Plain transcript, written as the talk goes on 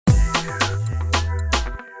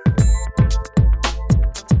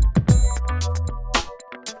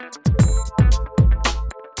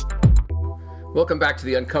Welcome back to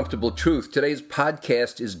The Uncomfortable Truth. Today's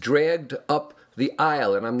podcast is Dragged Up the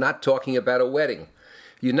Aisle, and I'm not talking about a wedding.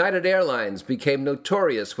 United Airlines became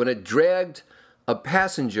notorious when it dragged a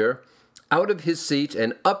passenger out of his seat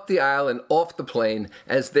and up the aisle and off the plane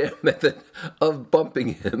as their method of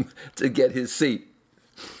bumping him to get his seat.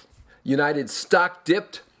 United stock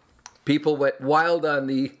dipped. People went wild on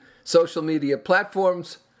the social media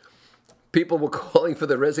platforms. People were calling for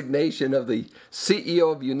the resignation of the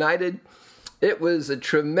CEO of United. It was a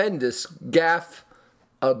tremendous gaffe,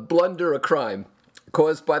 a blunder, a crime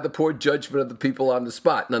caused by the poor judgment of the people on the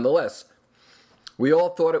spot. Nonetheless, we all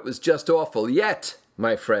thought it was just awful. Yet,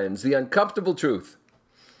 my friends, the uncomfortable truth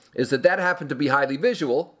is that happened to be highly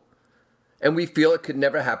visual, and we feel it could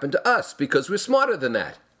never happen to us because we're smarter than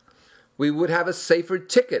that. We would have a safer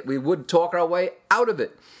ticket. We would talk our way out of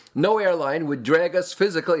it. No airline would drag us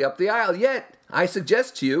physically up the aisle. Yet, I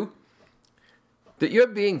suggest to you that you're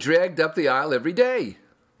being dragged up the aisle every day.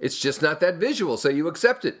 It's just not that visual, so you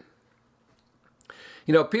accept it.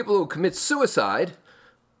 You know, people who commit suicide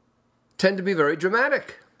tend to be very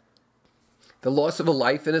dramatic. The loss of a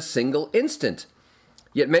life in a single instant.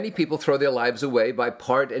 Yet many people throw their lives away by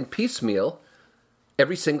part and piecemeal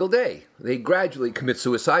every single day. They gradually commit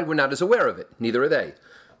suicide. We're not as aware of it. Neither are they.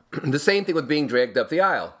 The same thing with being dragged up the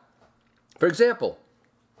aisle. For example,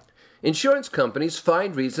 insurance companies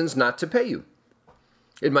find reasons not to pay you.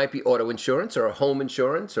 It might be auto insurance or home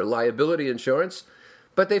insurance or liability insurance,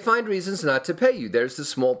 but they find reasons not to pay you. There's the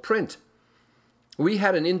small print. We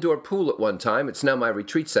had an indoor pool at one time. It's now my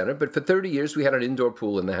retreat center, but for 30 years we had an indoor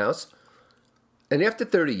pool in the house. And after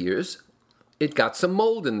 30 years, it got some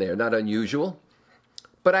mold in there, not unusual.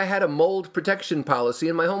 But I had a mold protection policy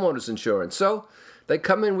in my homeowner's insurance. So they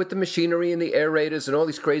come in with the machinery and the aerators and all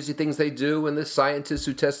these crazy things they do and the scientists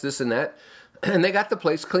who test this and that, and they got the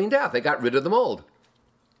place cleaned out. They got rid of the mold.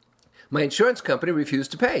 My insurance company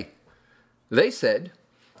refused to pay. They said,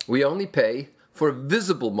 we only pay for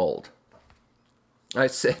visible mold. I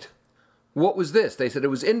said, what was this? They said it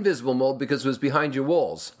was invisible mold because it was behind your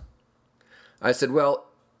walls. I said, well,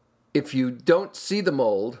 if you don't see the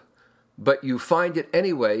mold, but you find it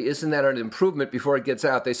anyway, isn't that an improvement before it gets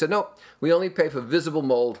out? They said, no, we only pay for visible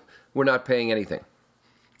mold. We're not paying anything.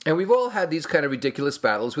 And we've all had these kind of ridiculous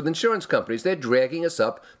battles with insurance companies. They're dragging us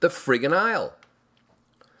up the friggin' aisle.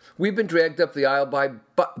 We've been dragged up the aisle by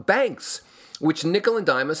banks, which nickel and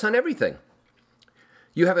dime us on everything.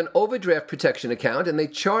 You have an overdraft protection account, and they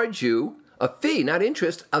charge you a fee, not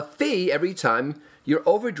interest, a fee every time your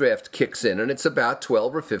overdraft kicks in, and it's about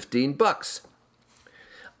 $12 or $15.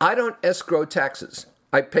 I don't escrow taxes.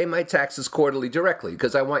 I pay my taxes quarterly directly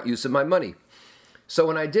because I want use of my money. So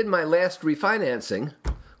when I did my last refinancing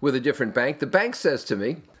with a different bank, the bank says to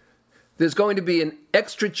me, there's going to be an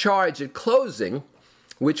extra charge at closing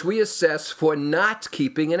which we assess for not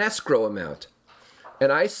keeping an escrow amount.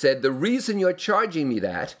 And I said, the reason you're charging me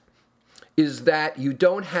that is that you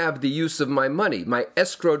don't have the use of my money. My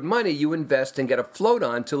escrowed money you invest and get a float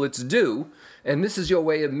on till it's due, and this is your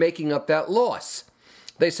way of making up that loss.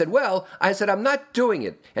 They said, well, I said, I'm not doing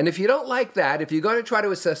it. And if you don't like that, if you're going to try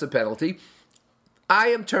to assess a penalty, I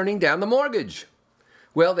am turning down the mortgage.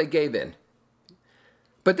 Well, they gave in.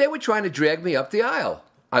 But they were trying to drag me up the aisle.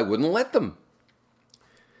 I wouldn't let them.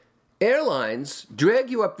 Airlines drag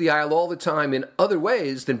you up the aisle all the time in other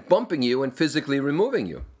ways than bumping you and physically removing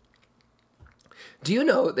you. Do you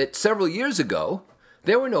know that several years ago,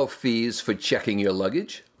 there were no fees for checking your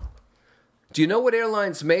luggage? Do you know what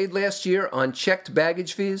airlines made last year on checked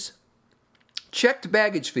baggage fees? Checked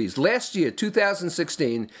baggage fees. Last year,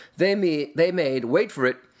 2016, they made, wait for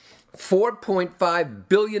it, $4.5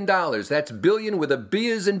 billion. That's billion with a B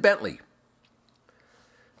as in Bentley.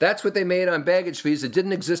 That's what they made on baggage fees that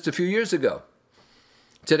didn't exist a few years ago.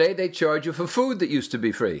 Today, they charge you for food that used to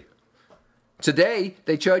be free. Today,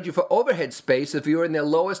 they charge you for overhead space if you're in their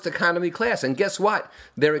lowest economy class. And guess what?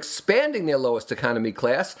 They're expanding their lowest economy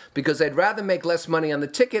class because they'd rather make less money on the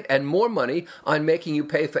ticket and more money on making you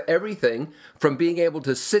pay for everything from being able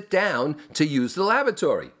to sit down to use the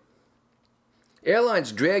lavatory.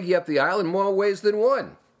 Airlines drag you up the aisle in more ways than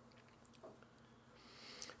one.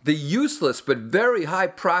 The useless but very high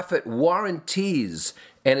profit warranties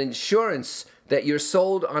and insurance that you're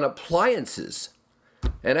sold on appliances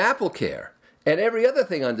and AppleCare and every other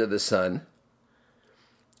thing under the sun,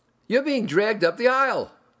 you're being dragged up the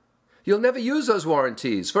aisle. You'll never use those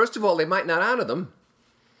warranties. First of all, they might not honor them.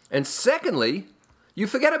 And secondly, you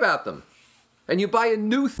forget about them. And you buy a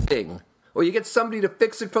new thing, or you get somebody to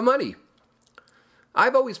fix it for money.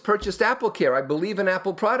 I've always purchased AppleCare. I believe in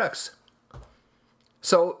Apple products.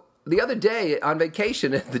 So the other day on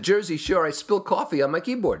vacation at the Jersey Shore, I spilled coffee on my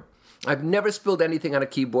keyboard. I've never spilled anything on a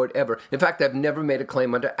keyboard ever. In fact, I've never made a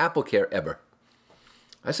claim under AppleCare ever.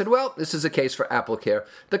 I said, well, this is a case for AppleCare.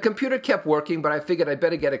 The computer kept working, but I figured I'd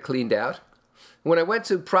better get it cleaned out. When I went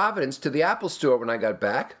to Providence to the Apple store when I got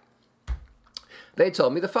back, they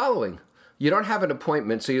told me the following. You don't have an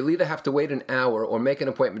appointment, so you'll either have to wait an hour or make an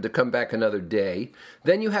appointment to come back another day.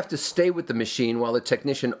 Then you have to stay with the machine while the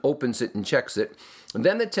technician opens it and checks it. And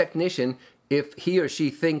then the technician, if he or she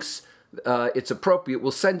thinks it's appropriate,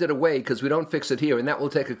 will send it away because we don't fix it here, and that will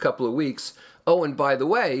take a couple of weeks. Oh, and by the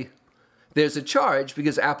way, there's a charge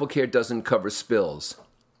because AppleCare doesn't cover spills.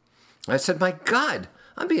 I said, my God,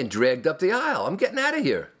 I'm being dragged up the aisle. I'm getting out of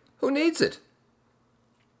here. Who needs it?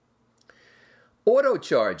 Auto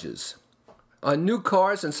charges on new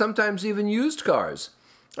cars and sometimes even used cars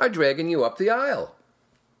are dragging you up the aisle.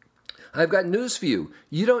 I've got news for you.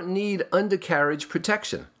 You don't need undercarriage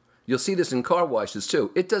protection. You'll see this in car washes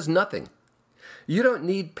too. It does nothing. You don't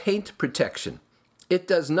need paint protection. It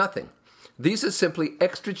does nothing. These are simply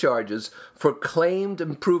extra charges for claimed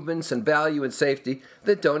improvements in value and safety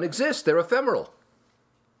that don't exist. They're ephemeral.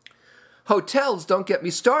 Hotels don't get me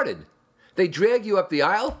started. They drag you up the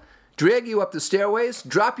aisle, drag you up the stairways,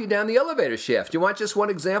 drop you down the elevator shaft. You want just one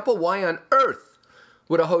example? Why on earth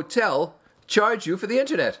would a hotel charge you for the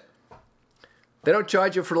internet? They don't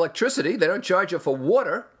charge you for electricity. They don't charge you for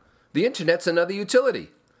water. The internet's another utility.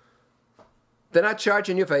 They're not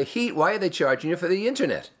charging you for heat. Why are they charging you for the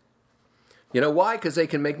internet? You know why? Because they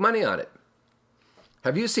can make money on it.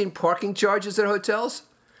 Have you seen parking charges at hotels?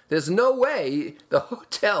 There's no way the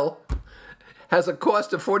hotel has a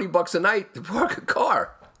cost of $40 a night to park a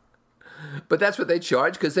car. But that's what they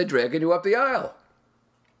charge because they're dragging you up the aisle.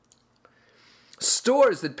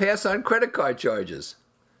 Stores that pass on credit card charges.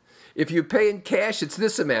 If you pay in cash, it's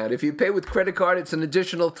this amount. If you pay with credit card, it's an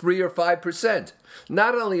additional 3 or 5%.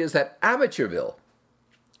 Not only is that Amateurville,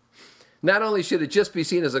 not only should it just be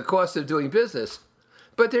seen as a cost of doing business,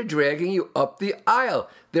 but they're dragging you up the aisle.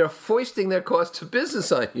 They're foisting their cost of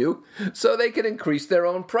business on you so they can increase their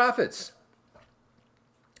own profits.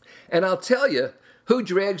 And I'll tell you who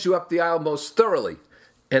drags you up the aisle most thoroughly,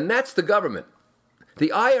 and that's the government.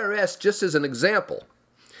 The IRS, just as an example,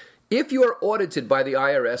 if you are audited by the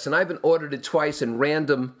IRS, and I've been audited twice in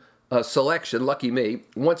random selection, lucky me,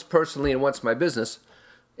 once personally and once my business,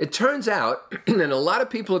 it turns out, and a lot of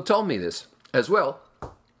people have told me this as well,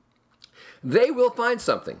 they will find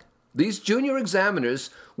something. These junior examiners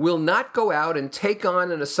will not go out and take on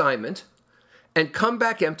an assignment and come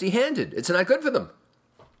back empty-handed. It's not good for them.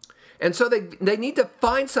 And so they need to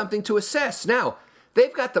find something to assess. Now,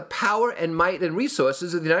 they've got the power and might and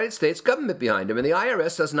resources of the United States government behind them, and the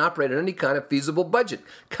IRS doesn't operate on any kind of feasible budget.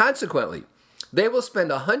 Consequently, they will spend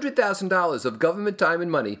 $100,000 of government time and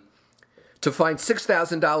money to find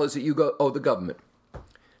 $6,000 that you owe the government.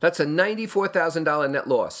 That's a $94,000 net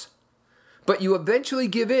loss. But you eventually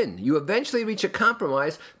give in. You eventually reach a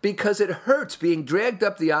compromise because it hurts being dragged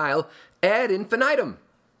up the aisle ad infinitum.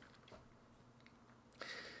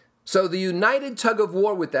 So the united tug of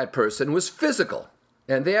war with that person was physical,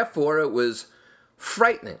 and therefore it was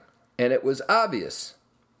frightening, and it was obvious.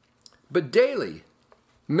 But daily,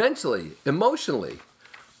 mentally, emotionally,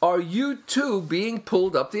 are you too being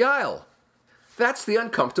pulled up the aisle? That's the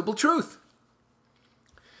uncomfortable truth.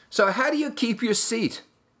 So how do you keep your seat?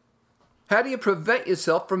 How do you prevent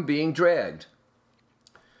yourself from being dragged?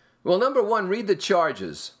 Well, number one, read the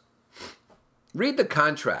charges. Read the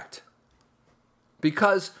contract.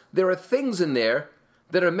 Because there are things in there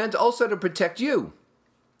that are meant also to protect you.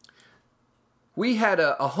 We had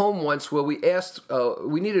a home once where we asked,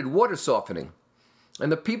 we needed water softening.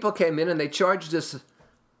 And the people came in and they charged us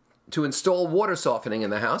to install water softening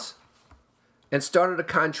in the house and started a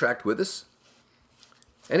contract with us.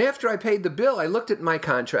 And after I paid the bill, I looked at my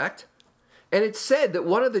contract and it said that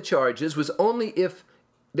one of the charges was only if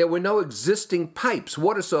there were no existing pipes,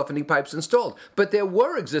 water softening pipes installed. But there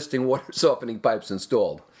were existing water softening pipes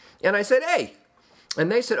installed. And I said, hey. And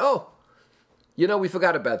they said, oh, we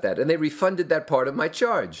forgot about that. And they refunded that part of my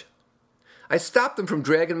charge. I stopped them from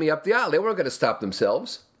dragging me up the aisle. They weren't going to stop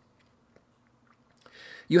themselves.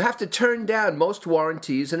 You have to turn down most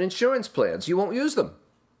warranties and insurance plans. You won't use them.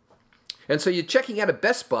 And so you're checking out a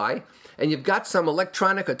Best Buy, and you've got some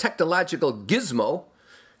electronic or technological gizmo,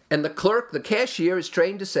 and the clerk, the cashier, is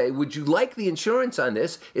trained to say, would you like the insurance on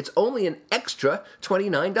this? It's only an extra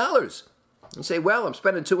 $29. You say, well, I'm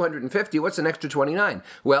spending $250. What's an extra $29?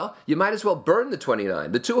 Well, you might as well burn the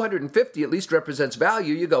 $29. The $250 at least represents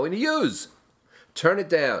value you're going to use. Turn it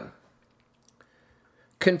down.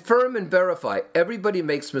 Confirm and verify. Everybody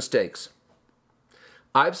makes mistakes.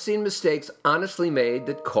 I've seen mistakes honestly made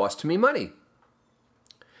that cost me money.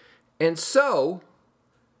 And so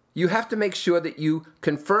you have to make sure that you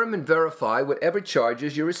confirm and verify whatever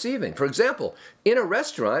charges you're receiving. For example, in a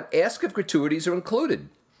restaurant, ask if gratuities are included.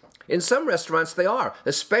 In some restaurants, they are,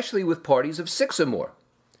 especially with parties of 6 or more.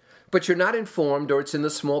 But you're not informed, or it's in the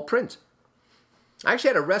small print. I actually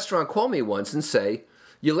had a restaurant call me once and say,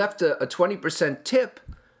 you left a 20% tip,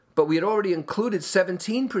 but we had already included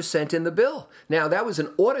 17% in the bill. Now, that was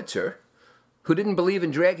an auditor who didn't believe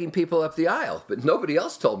in dragging people up the aisle, but nobody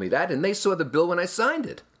else told me that, and they saw the bill when I signed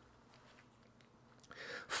it.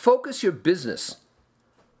 Focus your business.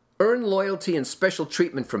 Earn loyalty and special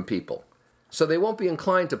treatment from people, so they won't be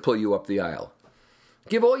inclined to pull you up the aisle.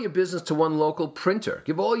 Give all your business to one local printer.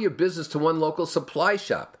 Give all your business to one local supply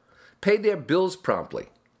shop. Pay their bills promptly.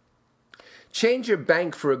 Change your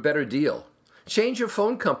bank for a better deal. Change your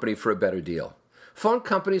phone company for a better deal. Phone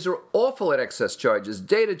companies are awful at excess charges,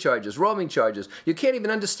 data charges, roaming charges. You can't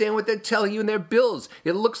even understand what they're telling you in their bills.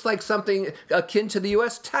 It looks like something akin to the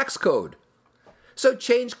U.S. tax code. So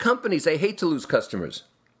change companies. I hate to lose customers.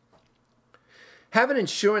 Have an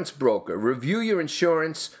insurance broker review your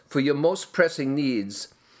insurance for your most pressing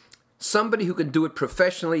needs. Somebody who can do it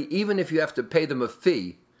professionally, even if you have to pay them a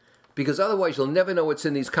fee, because otherwise you'll never know what's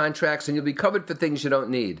in these contracts and you'll be covered for things you don't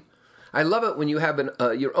need. I love it when you have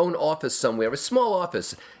your own office somewhere, a small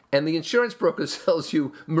office, and the insurance broker sells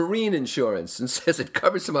you marine insurance and says it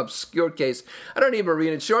covers some obscure case. I don't need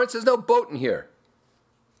marine insurance. There's no boat in here.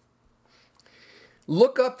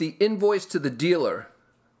 Look up the invoice to the dealer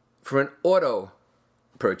for an auto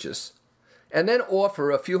purchase and then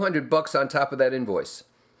offer a few $100 on top of that invoice.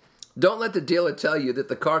 Don't let the dealer tell you that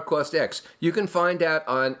the car cost X. You can find out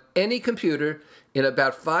on any computer in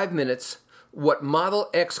about 5 minutes what Model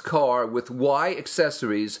X car with Y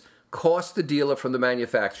accessories cost the dealer from the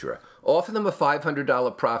manufacturer. Offer them a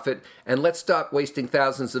 $500 profit, and let's stop wasting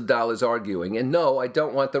thousands of dollars arguing. And no, I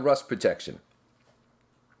don't want the rust protection.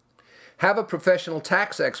 Have a professional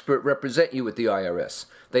tax expert represent you with the IRS.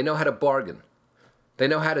 They know how to bargain. They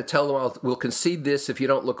know how to tell them, we'll concede this if you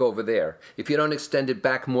don't look over there, if you don't extend it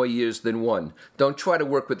back more years than one. Don't try to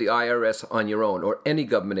work with the IRS on your own or any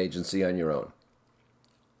government agency on your own.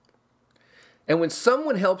 And when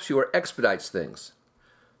someone helps you or expedites things,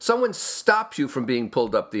 someone stops you from being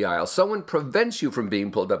pulled up the aisle, someone prevents you from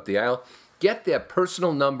being pulled up the aisle, get their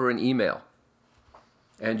personal number and email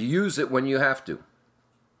and use it when you have to.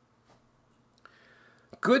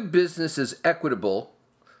 Good business is equitable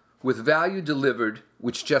with value delivered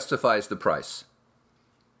which justifies the price.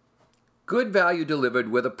 Good value delivered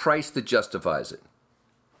with a price that justifies it.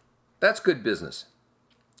 That's good business.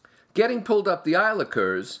 Getting pulled up the aisle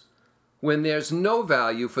occurs when there's no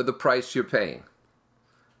value for the price you're paying.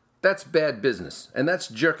 That's bad business, and that's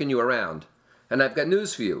jerking you around. And I've got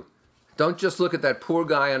news for you. Don't just look at that poor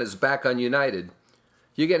guy on his back on United.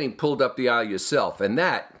 You're getting pulled up the aisle yourself, and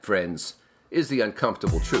that, friends, is the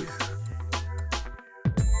uncomfortable truth.